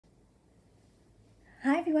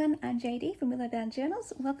Hi everyone, I'm JD from Willowbound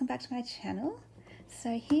Journals. Welcome back to my channel.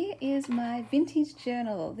 So here is my vintage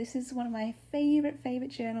journal. This is one of my favorite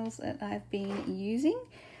journals that I've been using.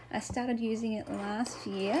 I started using it last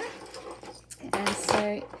year, and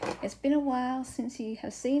so it's been a while since you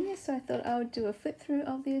have seen this, so I thought I would do a flip through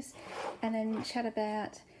of this and then chat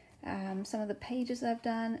about some of the pages I've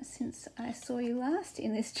done since I saw you last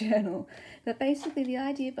in this journal. But basically the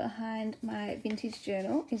idea behind my vintage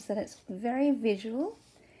journal is that it's very visual,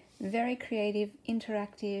 very creative,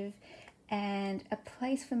 interactive, and a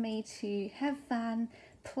place for me to have fun,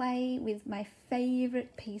 play with my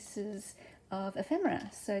favorite pieces of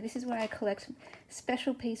ephemera. So this is where I collect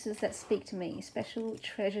special pieces that speak to me, special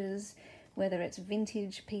treasures, whether it's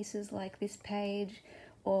vintage pieces like this page,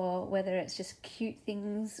 or whether it's just cute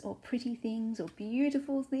things or pretty things or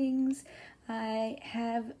beautiful things. I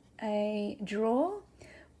have a drawer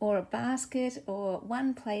or a basket or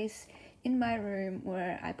one place in my room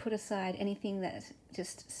where I put aside anything that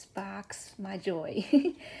just sparks my joy,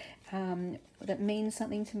 that means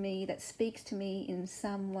something to me, that speaks to me in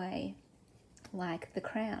some way, like the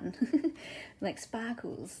crown, like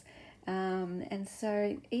sparkles. And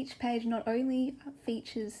so each page not only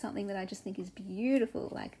features something that I just think is beautiful,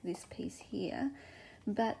 like this piece here,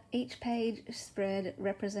 but each page spread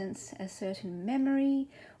represents a certain memory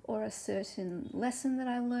or a certain lesson that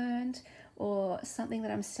I learned or something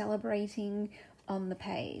that I'm celebrating on the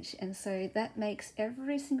page. And so that makes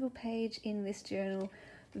every single page in this journal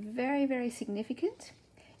very significant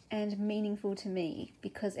and meaningful to me,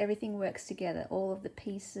 because everything works together, all of the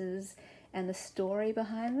pieces and the story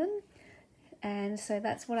behind them. And so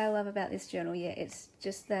that's what I love about this journal. Yeah, it's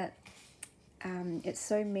just that it's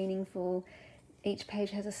so meaningful. Each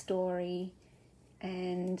page has a story,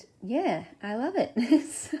 and yeah, I love it.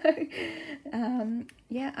 So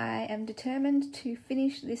yeah, I am determined to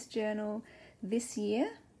finish this journal this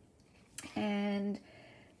year, and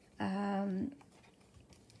I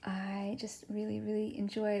just really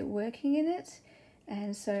enjoy working in it,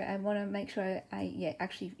 and so I want to make sure I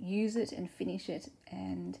actually use it and finish it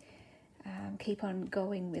and keep on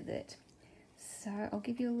going with it. So I'll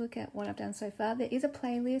give you a look at what I've done so far. There is a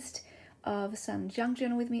playlist of some Junk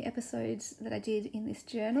Journal With Me episodes that I did in this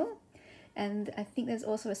journal, and I think there's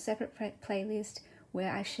also a separate playlist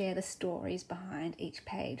where I share the stories behind each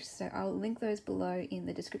page. So I'll link those below in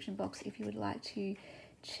the description box if you would like to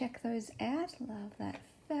check those out. Love that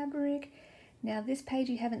fabric. Now this page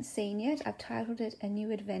you haven't seen yet. I've titled it A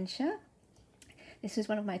New Adventure. This is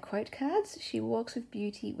one of my quote cards. She walks with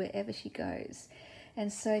beauty wherever she goes.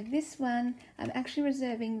 And so this one, I'm actually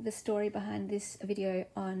reserving the story behind this video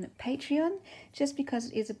on Patreon, just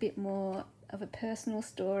because it is a bit more of a personal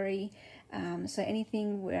story. So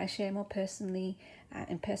anything where I share more personally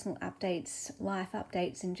and personal updates, life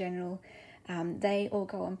updates in general, they all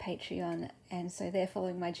go on Patreon, and so they're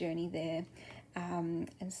following my journey there.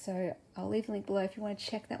 And so I'll leave a link below if you want to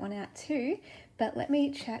check that one out too. But let me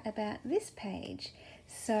chat about this page.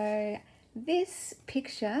 So this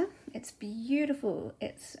picture, it's beautiful.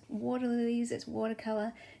 It's water lilies, it's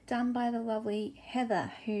watercolor, done by the lovely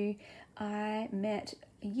Heather, who I met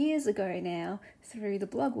years ago now through the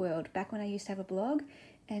blog world, back when I used to have a blog.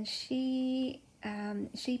 And she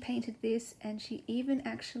painted this, and she even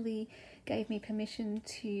actually gave me permission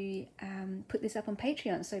to put this up on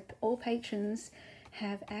Patreon. So all patrons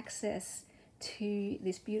have access to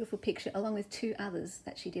this beautiful picture, along with two others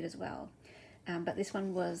that she did as well. But this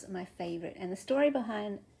one was my favorite. And the story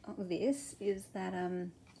behind this is that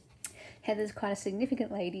Heather's quite a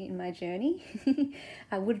significant lady in my journey.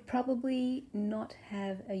 I would probably not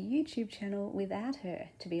have a YouTube channel without her,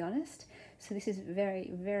 to be honest. So this is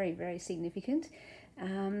very significant.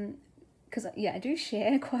 Because yeah, I do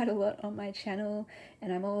share quite a lot on my channel,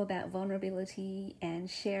 and I'm all about vulnerability and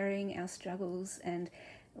sharing our struggles and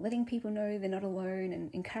letting people know they're not alone and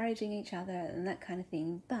encouraging each other and that kind of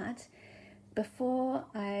thing. But before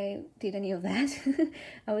I did any of that,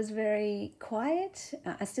 I was very quiet.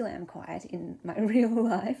 I still am quiet in my real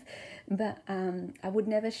life, but I would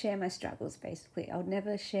never share my struggles, basically. I would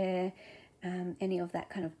never share any of that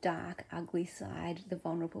kind of dark, ugly side, the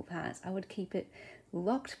vulnerable parts. I would keep it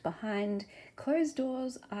locked behind closed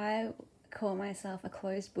doors. I call myself a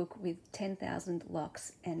closed book with 10,000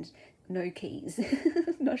 locks and no keys.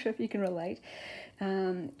 Not sure if you can relate.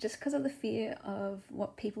 Just because of the fear of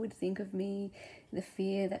what people would think of me, the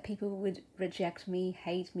fear that people would reject me,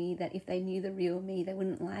 hate me, that if they knew the real me, they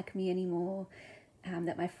wouldn't like me anymore,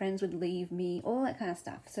 that my friends would leave me, all that kind of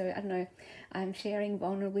stuff. So I don't know, I'm sharing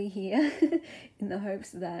vulnerably here in the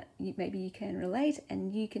hopes that maybe you can relate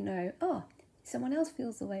and you can know, oh, someone else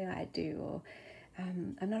feels the way I do, or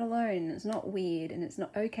I'm not alone, it's not weird, and it's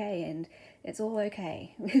not okay, and it's all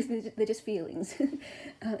okay. They're just feelings.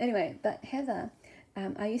 Anyway, but Heather,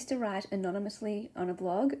 I used to write anonymously on a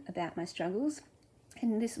blog about my struggles,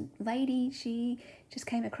 and this lady, she just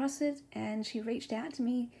came across it, and she reached out to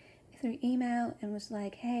me through email and was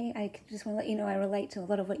like, hey, I just want to let you know I relate to a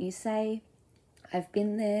lot of what you say. I've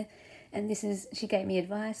been there. And she gave me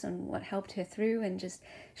advice on what helped her through, and just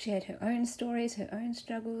shared her own stories, her own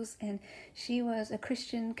struggles. And she was a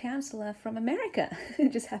Christian counselor from America.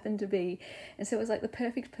 It just happened to be. And so it was like the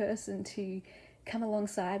perfect person to come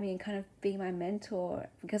alongside me and kind of be my mentor,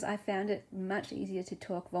 because I found it much easier to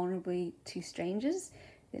talk vulnerably to strangers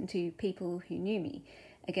than to people who knew me.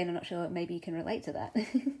 Again, I'm not sure, maybe you can relate to that.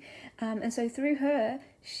 And so through her,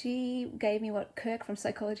 she gave me what Kirk from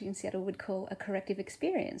Psychology in Seattle would call a corrective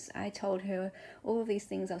experience. I told her all of these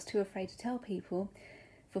things I was too afraid to tell people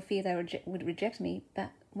for fear they would reject me.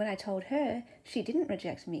 But when I told her, she didn't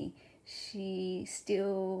reject me. She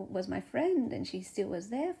still was my friend, and she still was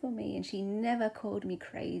there for me, and she never called me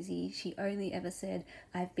crazy. She only ever said,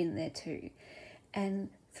 I've been there too. And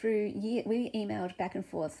we emailed back and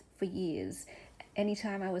forth for years.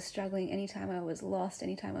 Anytime I was struggling, anytime I was lost,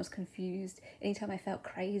 anytime I was confused, anytime I felt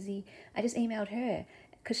crazy, I just emailed her,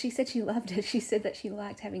 because she said she loved it. She said that she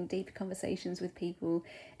liked having deep conversations with people,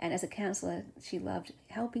 and as a counselor, she loved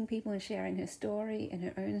helping people and sharing her story and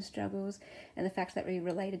her own struggles, and the fact that we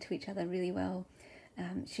related to each other really well.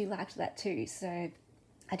 She liked that too, so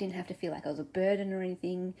I didn't have to feel like I was a burden or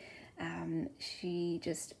anything. She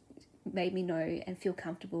just made me know and feel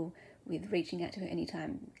comfortable with reaching out to her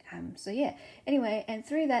anytime. So yeah, anyway, and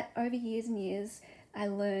through that, over years and years, I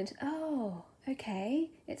learned, oh, okay,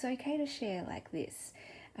 it's okay to share like this.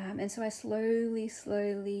 And so I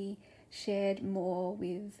slowly shared more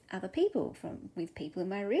with other people, with people in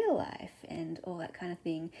my real life and all that kind of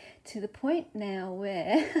thing, to the point now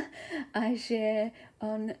where I share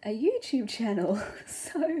on a YouTube channel.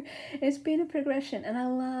 So it's been a progression, and I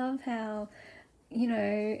love how,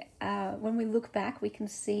 when we look back, we can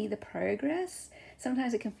see the progress.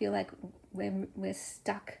 Sometimes it can feel like we're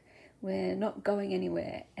stuck, we're not going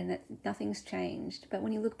anywhere, and that nothing's changed. But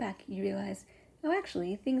when you look back, you realize, oh,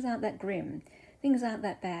 actually, things aren't that grim. Things aren't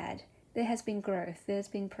that bad. There has been growth, there's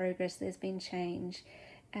been progress, there's been change.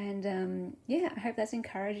 And I hope that's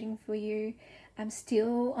encouraging for you. I'm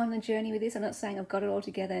still on the journey with this. I'm not saying I've got it all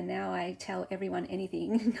together and now I tell everyone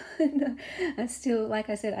anything. No, I still, like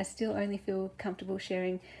I said, I still only feel comfortable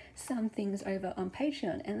sharing some things over on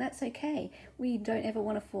Patreon, and that's okay. We don't ever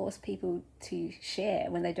want to force people to share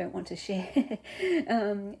when they don't want to share.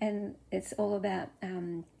 And it's all about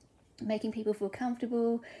making people feel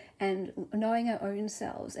comfortable and knowing our own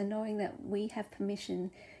selves, and knowing that we have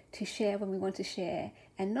permission to share when we want to share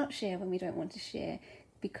and not share when we don't want to share,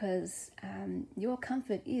 because your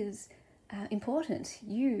comfort is important.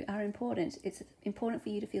 You are important. It's important for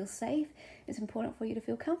you to feel safe. It's important for you to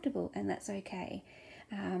feel comfortable, and that's okay.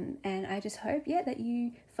 And I just hope, that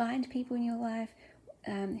you find people in your life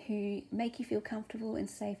who make you feel comfortable and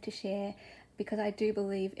safe to share, because I do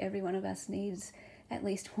believe every one of us needs at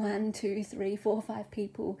least 1, 2, 3, 4, 5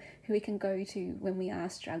 people who we can go to when we are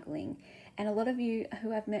struggling. And a lot of you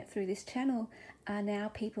who I've met through this channel are now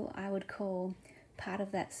people I would call part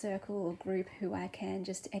of that circle or group, who I can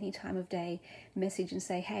just any time of day message and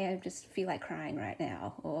say, hey, I just feel like crying right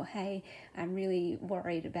now, or hey, I'm really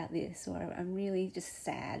worried about this, or I'm really just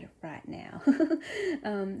sad right now.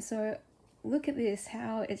 So look at this,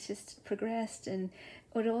 how it's just progressed, and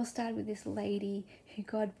it all started with this lady who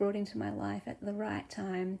God brought into my life at the right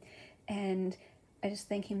time, and I just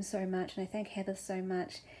thank him so much, and I thank Heather so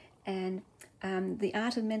much. And The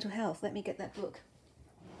Art of Mental Health, let me get that book.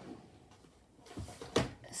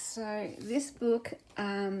 So this book,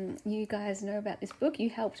 you guys know about this book. You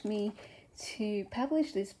helped me to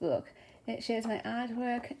publish this book. It shares my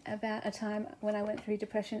artwork about a time when I went through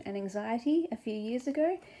depression and anxiety a few years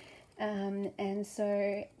ago. And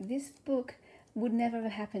so this book would never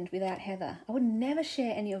have happened without Heather. I would never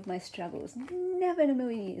share any of my struggles, never in a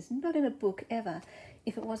million years, not in a book ever,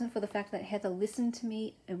 if it wasn't for the fact that Heather listened to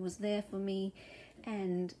me and was there for me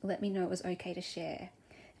and let me know it was okay to share.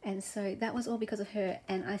 And so that was all because of her.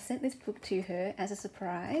 And I sent this book to her as a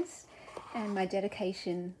surprise, and my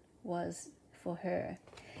dedication was for her.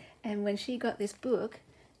 And when she got this book,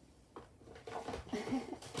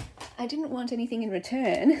 I didn't want anything in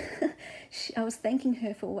return. I was thanking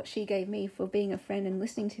her for what she gave me, for being a friend and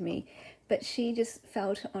listening to me, but she just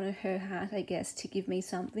felt on her heart, I guess, to give me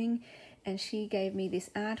something, and she gave me this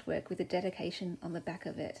artwork with a dedication on the back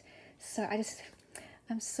of it. So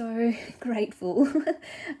I'm so grateful.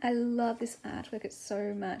 I love this artwork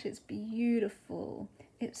so much. It's beautiful.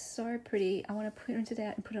 It's so pretty. I want to print it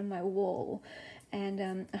out and put it on my wall.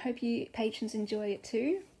 And I hope you patrons enjoy it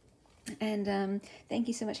too. And thank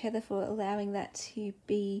you so much, Heather, for allowing that to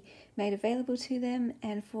be made available to them,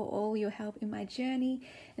 and for all your help in my journey.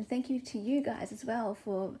 And thank you to you guys as well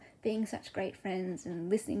for being such great friends and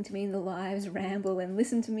listening to me in the lives ramble and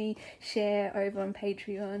listen to me share over on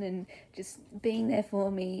Patreon and just being there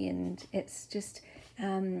for me. And it's just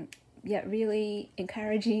yeah, really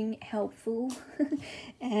encouraging, helpful,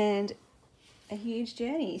 and a huge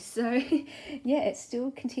journey. So yeah, it still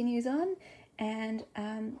continues on. And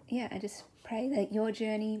yeah, I just pray that your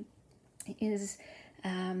journey is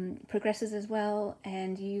progresses as well,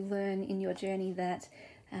 and you learn in your journey that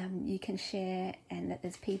you can share, and that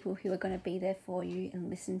there's people who are going to be there for you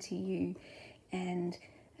and listen to you, and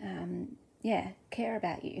yeah, care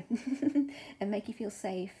about you and make you feel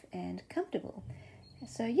safe and comfortable.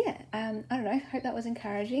 So yeah, I don't know, hope that was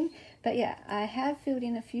encouraging. But yeah, I have filled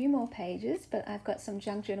in a few more pages, but I've got some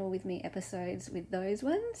Junk Journal with Me episodes with those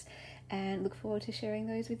ones, and look forward to sharing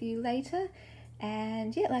those with you later.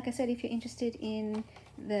 And yeah, like I said, if you're interested in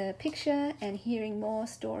the picture and hearing more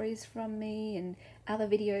stories from me and other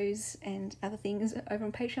videos and other things over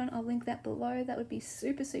on Patreon, I'll link that below. That would be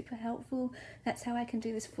super, super helpful. That's how I can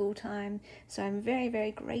do this full time. So I'm very,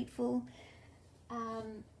 very grateful.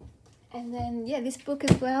 And then, yeah, this book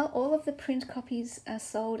as well, all of the print copies are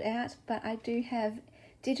sold out, but I do have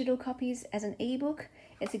digital copies as an ebook.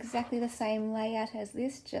 It's exactly the same layout as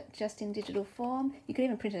this, just in digital form. You could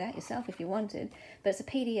even print it out yourself if you wanted, but it's a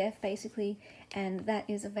PDF basically, and that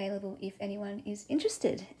is available if anyone is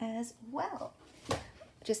interested as well.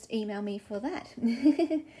 Just email me for that.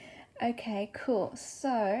 Okay, cool.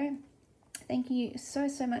 So thank you so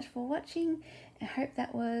much for watching. I hope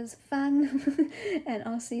that was fun, and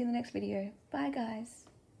I'll see you in the next video. Bye guys.